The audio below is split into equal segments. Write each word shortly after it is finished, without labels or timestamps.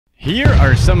Here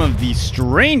are some of the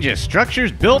strangest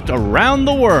structures built around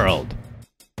the world.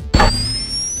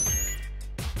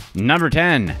 Number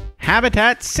 10.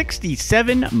 Habitat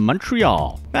 67,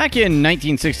 Montreal. Back in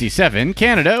 1967,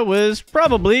 Canada was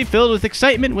probably filled with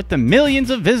excitement with the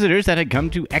millions of visitors that had come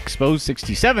to Expo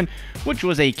 67, which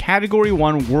was a Category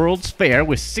 1 World's Fair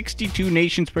with 62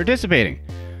 nations participating.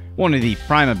 One of the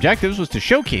prime objectives was to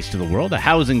showcase to the world a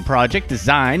housing project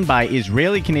designed by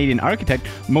Israeli-Canadian architect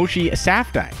Moshie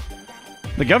Safdie.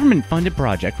 The government-funded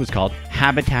project was called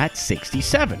Habitat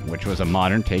 67, which was a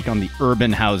modern take on the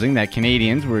urban housing that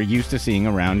Canadians were used to seeing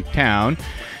around town.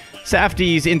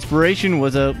 Safdie's inspiration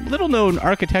was a little-known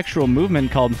architectural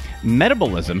movement called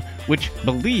Metabolism, which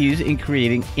believes in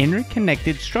creating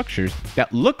interconnected structures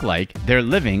that look like they're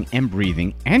living and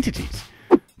breathing entities.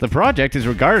 The project is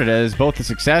regarded as both a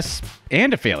success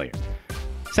and a failure.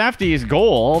 Safdie's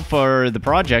goal for the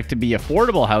project to be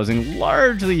affordable housing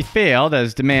largely failed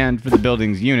as demand for the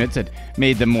building's units had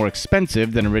made them more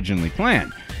expensive than originally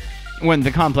planned. When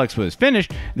the complex was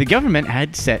finished, the government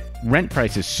had set rent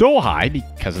prices so high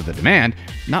because of the demand,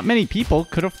 not many people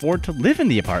could afford to live in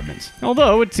the apartments.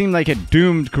 Although it seemed like a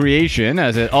doomed creation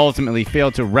as it ultimately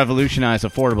failed to revolutionize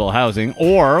affordable housing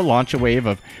or launch a wave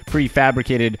of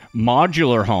prefabricated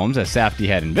modular homes as Safdie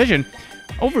had envisioned,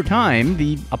 over time,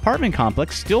 the apartment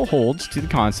complex still holds to the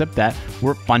concept that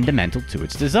were fundamental to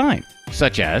its design,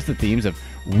 such as the themes of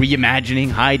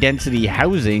reimagining high-density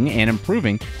housing and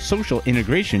improving social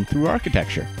integration through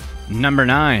architecture. Number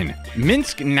 9.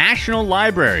 Minsk National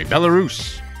Library,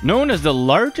 Belarus. Known as the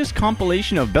largest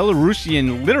compilation of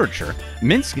Belarusian literature,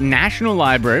 Minsk National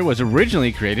Library was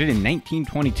originally created in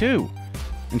 1922.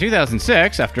 In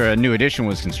 2006, after a new edition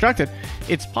was constructed,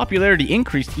 its popularity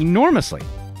increased enormously.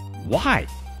 Why?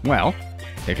 Well,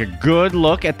 take a good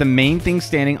look at the main thing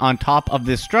standing on top of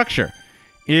this structure.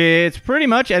 It's pretty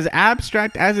much as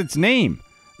abstract as its name,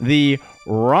 the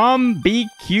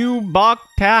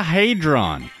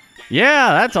rhombicuboktahedron.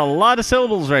 Yeah, that's a lot of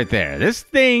syllables right there. This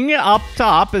thing up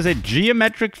top is a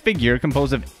geometric figure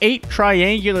composed of 8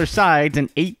 triangular sides and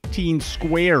 18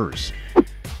 squares.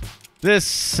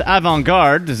 This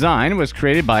avant-garde design was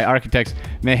created by architects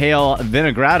Mikhail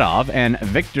Vinogradov and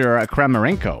Viktor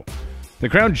Kramarenko. The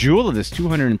crown jewel of this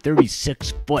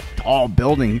 236-foot tall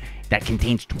building that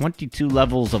contains 22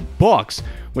 levels of books,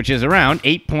 which is around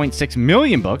 8.6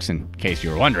 million books, in case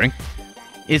you were wondering,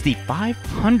 is the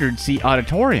 500-seat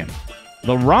auditorium.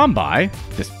 The rhombi,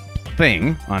 this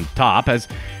thing on top, has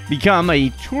become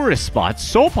a tourist spot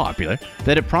so popular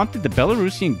that it prompted the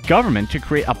Belarusian government to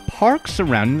create a park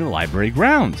surrounding the library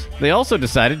grounds. They also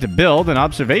decided to build an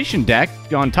observation deck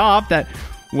on top that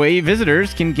way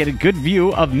visitors can get a good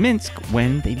view of Minsk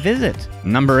when they visit.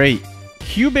 Number 8.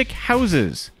 Cubic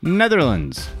Houses,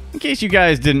 Netherlands. In case you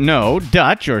guys didn't know,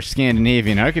 Dutch or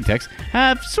Scandinavian architects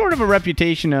have sort of a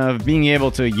reputation of being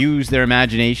able to use their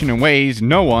imagination in ways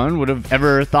no one would have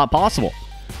ever thought possible.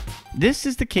 This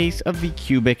is the case of the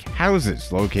cubic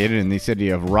houses, located in the city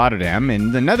of Rotterdam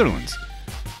in the Netherlands.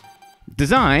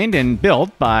 Designed and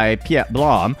built by Piet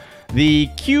Blom, the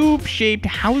cube-shaped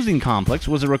housing complex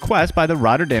was a request by the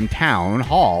Rotterdam Town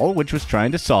Hall, which was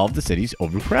trying to solve the city's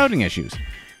overcrowding issues.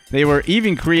 They were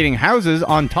even creating houses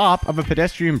on top of a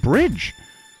pedestrian bridge.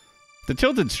 The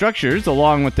tilted structures,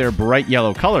 along with their bright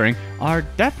yellow coloring, are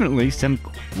definitely some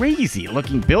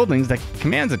crazy-looking buildings that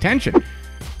commands attention.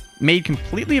 Made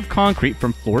completely of concrete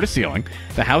from floor to ceiling,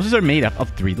 the houses are made up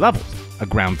of 3 levels. A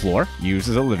ground floor, used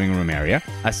as a living room area,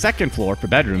 a second floor for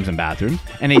bedrooms and bathrooms,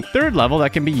 and a third level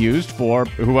that can be used for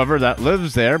whoever that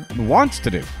lives there wants to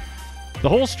do. The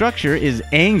whole structure is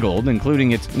angled,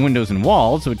 including its windows and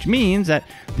walls, which means that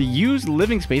the used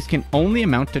living space can only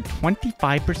amount to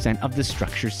 25% of the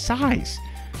structure's size.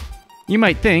 You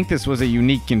might think this was a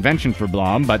unique invention for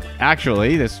Blom, but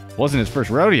actually, this wasn't his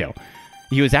first rodeo.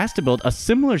 He was asked to build a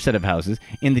similar set of houses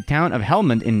in the town of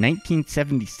Helmond in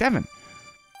 1977.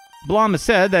 Blom has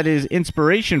said that his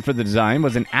inspiration for the design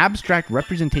was an abstract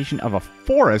representation of a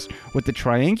forest with the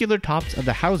triangular tops of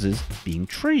the houses being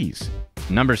trees.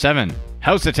 Number 7.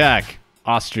 House Attack,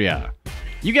 Austria.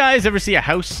 You guys ever see a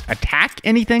house attack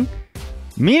anything?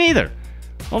 Me neither.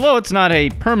 Although it's not a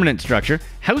permanent structure,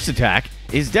 House Attack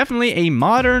is definitely a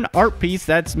modern art piece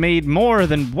that's made more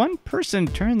than one person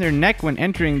turn their neck when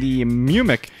entering the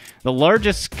Munich, the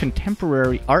largest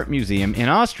contemporary art museum in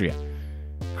Austria.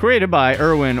 Created by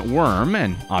Erwin Wurm,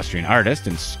 an Austrian artist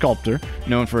and sculptor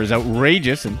known for his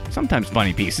outrageous and sometimes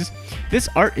funny pieces, this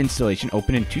art installation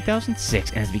opened in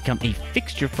 2006 and has become a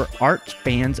fixture for art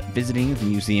fans visiting the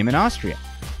museum in Austria.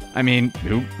 I mean,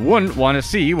 who wouldn't want to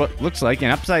see what looks like an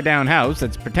upside-down house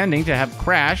that's pretending to have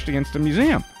crashed against a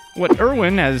museum? What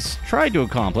Irwin has tried to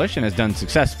accomplish, and has done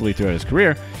successfully throughout his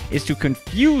career, is to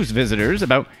confuse visitors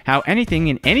about how anything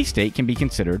in any state can be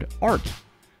considered art.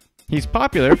 He's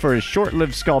popular for his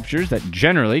short-lived sculptures that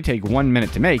generally take 1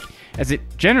 minute to make, as it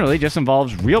generally just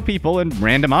involves real people and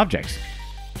random objects.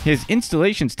 His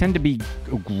installations tend to be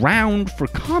ground for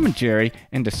commentary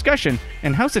and discussion,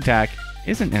 and House Attack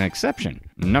isn't an exception.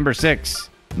 Number 6.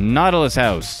 Nautilus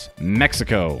House,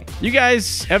 Mexico. You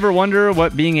guys ever wonder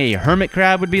what being a hermit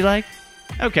crab would be like?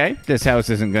 Okay, this house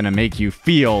isn't going to make you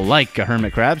feel like a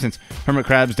hermit crab, since hermit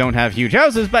crabs don't have huge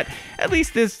houses, but at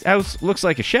least this house looks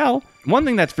like a shell. One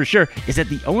thing that's for sure is that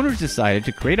the owners decided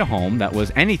to create a home that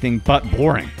was anything but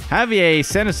boring. Javier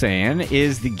Senasan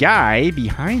is the guy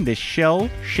behind this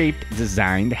shell-shaped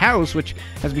designed house, which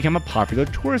has become a popular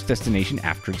tourist destination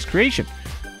after its creation.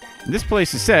 This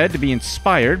place is said to be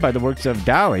inspired by the works of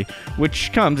Dali,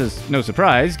 which comes as no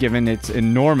surprise given its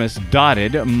enormous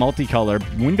dotted, multicolored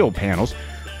window panels,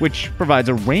 which provides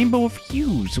a rainbow of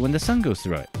hues when the sun goes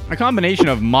through it. A combination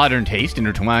of modern taste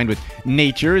intertwined with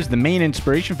nature is the main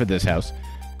inspiration for this house.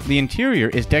 The interior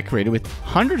is decorated with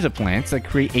hundreds of plants that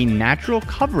create a natural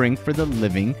covering for the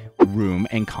living room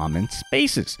and common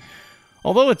spaces.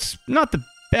 Although it's not the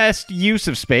best use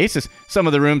of space, as some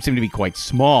of the rooms seem to be quite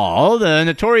small, the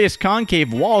notorious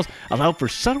concave walls allow for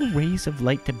subtle rays of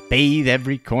light to bathe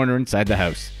every corner inside the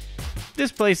house.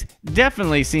 This place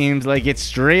definitely seems like it's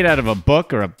straight out of a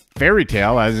book or a fairy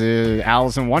tale, as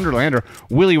Alice in Wonderland or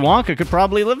Willy Wonka could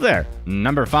probably live there.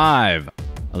 Number 5.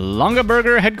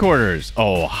 Longaberger Headquarters,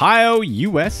 Ohio,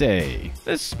 USA.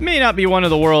 This may not be one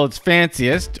of the world's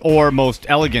fanciest or most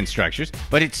elegant structures,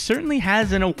 but it certainly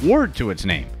has an award to its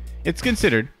name. It's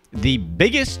considered the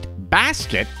biggest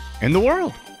basket in the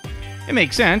world. It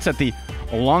makes sense that the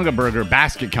Longaberger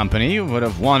Basket Company would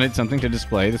have wanted something to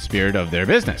display the spirit of their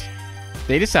business.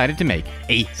 They decided to make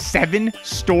a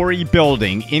 7-story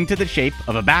building into the shape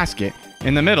of a basket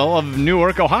in the middle of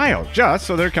Newark, Ohio, just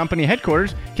so their company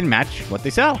headquarters can match what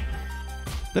they sell.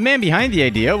 The man behind the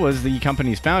idea was the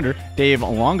company's founder, Dave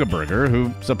Longaberger,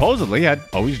 who supposedly had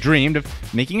always dreamed of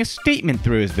making a statement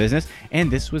through his business, and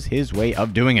this was his way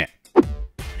of doing it.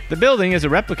 The building is a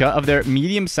replica of their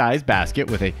medium-sized basket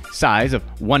with a size of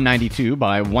 192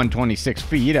 by 126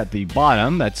 feet at the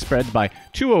bottom that spreads by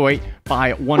 208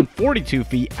 by 142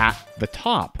 feet at the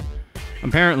top.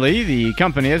 Apparently, the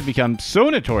company has become so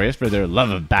notorious for their love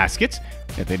of baskets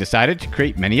that they decided to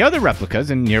create many other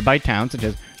replicas in nearby towns such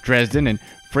as Dresden and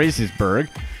Freysingsberg.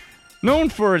 Known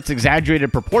for its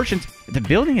exaggerated proportions, the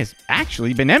building has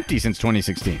actually been empty since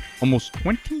 2016, almost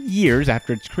 20 years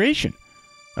after its creation.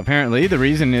 Apparently, the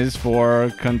reason is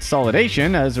for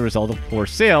consolidation as a result of poor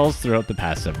sales throughout the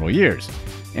past several years.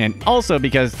 And also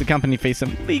because the company faced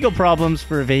some legal problems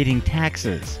for evading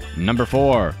taxes. Number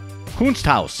 4.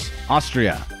 Kunsthaus,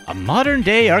 Austria. A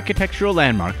modern-day architectural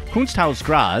landmark, Kunsthaus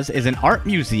Graz is an art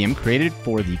museum created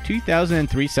for the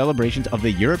 2003 celebrations of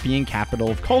the European Capital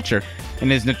of Culture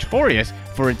and is notorious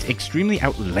for its extremely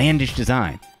outlandish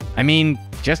design. I mean,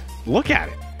 just look at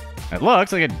it. It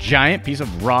looks like a giant piece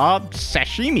of raw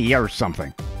sashimi or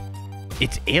something.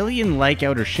 Its alien-like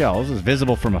outer shells is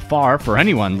visible from afar for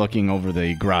anyone looking over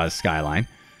the Graz skyline.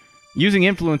 Using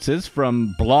influences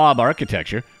from blob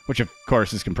architecture, which of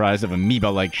course is comprised of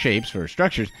amoeba-like shapes for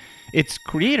structures, its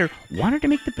creator wanted to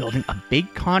make the building a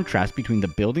big contrast between the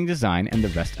building design and the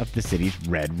rest of the city's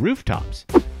red rooftops.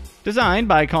 Designed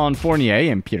by Colin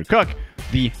Fournier and Peter Cook,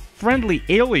 the Friendly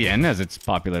Alien, as it's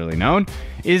popularly known,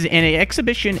 is an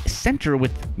exhibition center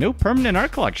with no permanent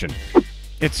art collection.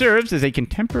 It serves as a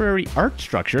contemporary art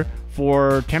structure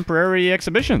for temporary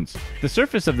exhibitions. The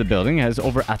surface of the building has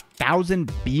over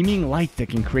 1,000 beaming lights that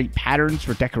can create patterns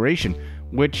for decoration,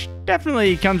 which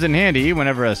definitely comes in handy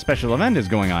whenever a special event is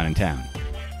going on in town.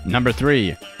 Number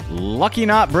 3. Lucky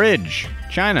Knot Bridge,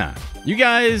 China. You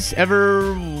guys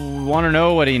ever want to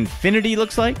know what infinity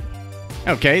looks like?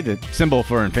 Okay, the symbol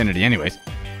for infinity anyways.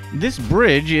 This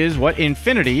bridge is what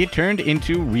infinity turned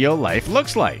into real life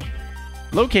looks like.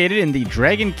 Located in the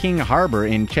Dragon King Harbor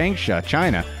in Changsha,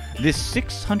 China, this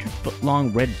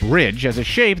 600-foot-long red bridge has a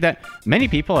shape that many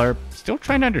people are still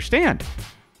trying to understand.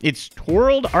 Its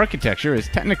twirled architecture is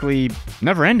technically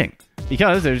never-ending,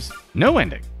 because there's no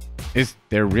ending. Is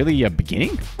there really a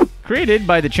beginning? Created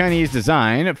by the Chinese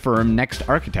design firm Next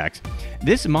Architects,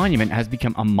 this monument has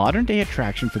become a modern-day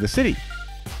attraction for the city.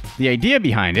 The idea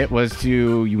behind it was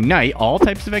to unite all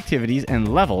types of activities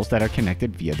and levels that are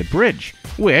connected via the bridge,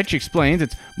 which explains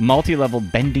its multi-level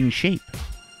bending shape.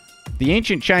 The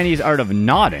ancient Chinese art of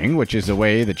knotting, which is a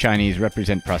way the Chinese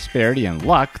represent prosperity and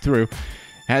luck through,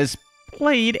 has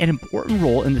played an important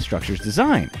role in the structure's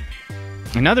design.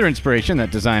 Another inspiration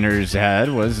that designers had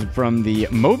was from the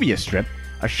Mobius strip,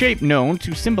 a shape known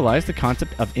to symbolize the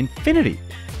concept of infinity.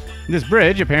 This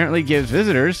bridge apparently gives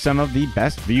visitors some of the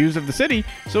best views of the city,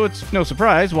 so it's no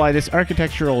surprise why this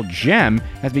architectural gem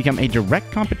has become a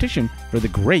direct competition for the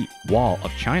Great Wall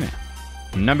of China.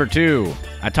 Number 2.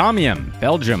 Atomium,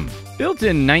 Belgium. Built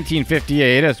in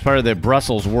 1958 as part of the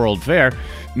Brussels World Fair,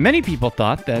 many people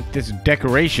thought that this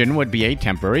decoration would be a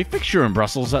temporary fixture in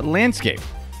Brussels' landscape.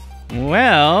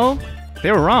 Well,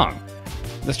 they were wrong.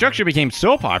 The structure became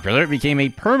so popular it became a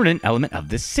permanent element of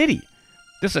the city.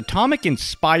 This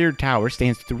atomic-inspired tower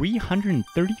stands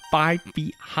 335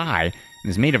 feet high and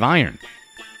is made of iron.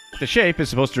 The shape is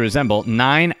supposed to resemble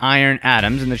 9 iron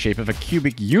atoms in the shape of a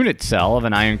cubic unit cell of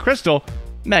an iron crystal,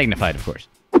 magnified, of course.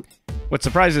 What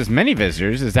surprises many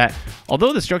visitors is that,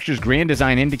 although the structure's grand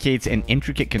design indicates an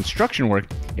intricate construction work,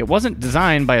 it wasn't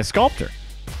designed by a sculptor.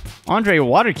 Andre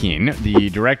Waterkeen, the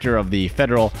director of the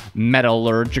Federal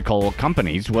Metallurgical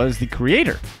Companies, was the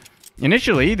creator.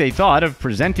 Initially, they thought of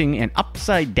presenting an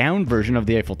upside-down version of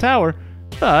the Eiffel Tower,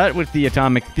 but with the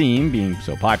atomic theme being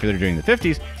so popular during the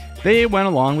 50s, they went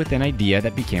along with an idea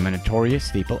that became a notorious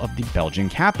staple of the Belgian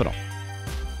capital.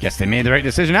 Guess they made the right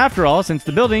decision after all, since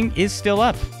the building is still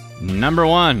up. Number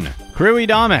 1. Kryły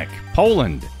Domek,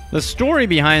 Poland. The story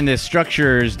behind this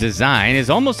structure's design is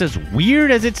almost as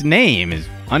weird as its name is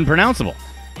unpronounceable.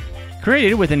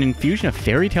 Created with an infusion of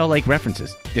fairy tale-like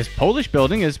references, this Polish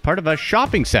building is part of a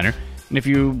shopping center, and if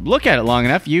you look at it long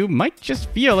enough, you might just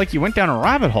feel like you went down a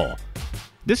rabbit hole.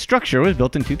 This structure was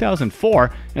built in 2004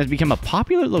 and has become a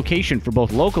popular location for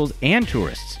both locals and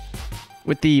tourists.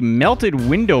 With the melted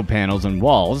window panels and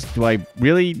walls, do I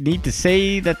really need to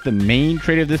say that the main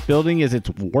trait of this building is its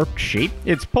warped shape?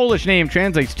 Its Polish name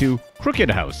translates to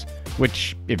Crooked House,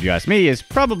 which, if you ask me, is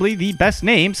probably the best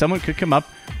name someone could come up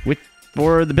with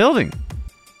for the building.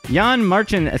 Jan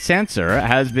Martin Sancer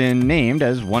has been named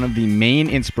as one of the main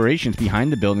inspirations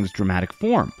behind the building's dramatic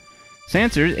form.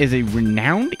 Sancer is a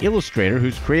renowned illustrator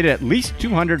who's created at least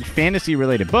 200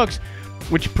 fantasy-related books,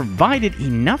 which provided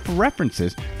enough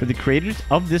references for the creators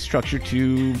of this structure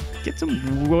to get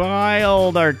some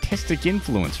wild artistic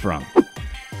influence from.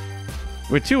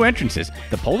 With 2 entrances,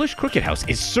 the Polish Crooked House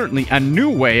is certainly a new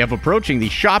way of approaching the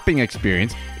shopping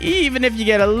experience, even if you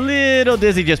get a little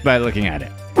dizzy just by looking at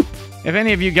it. If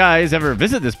any of you guys ever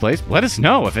visit this place, let us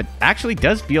know if it actually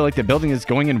does feel like the building is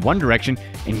going in one direction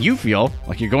and you feel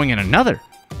like you're going in another.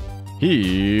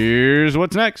 Here's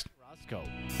what's next.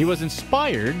 He was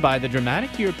inspired by the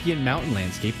dramatic European mountain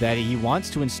landscape that he wants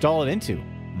to install it into,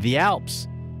 the Alps.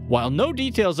 While no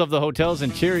details of the hotel's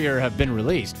interior have been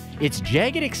released, its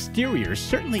jagged exterior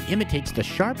certainly imitates the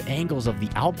sharp angles of the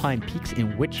alpine peaks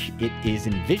in which it is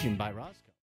envisioned by Roscoe.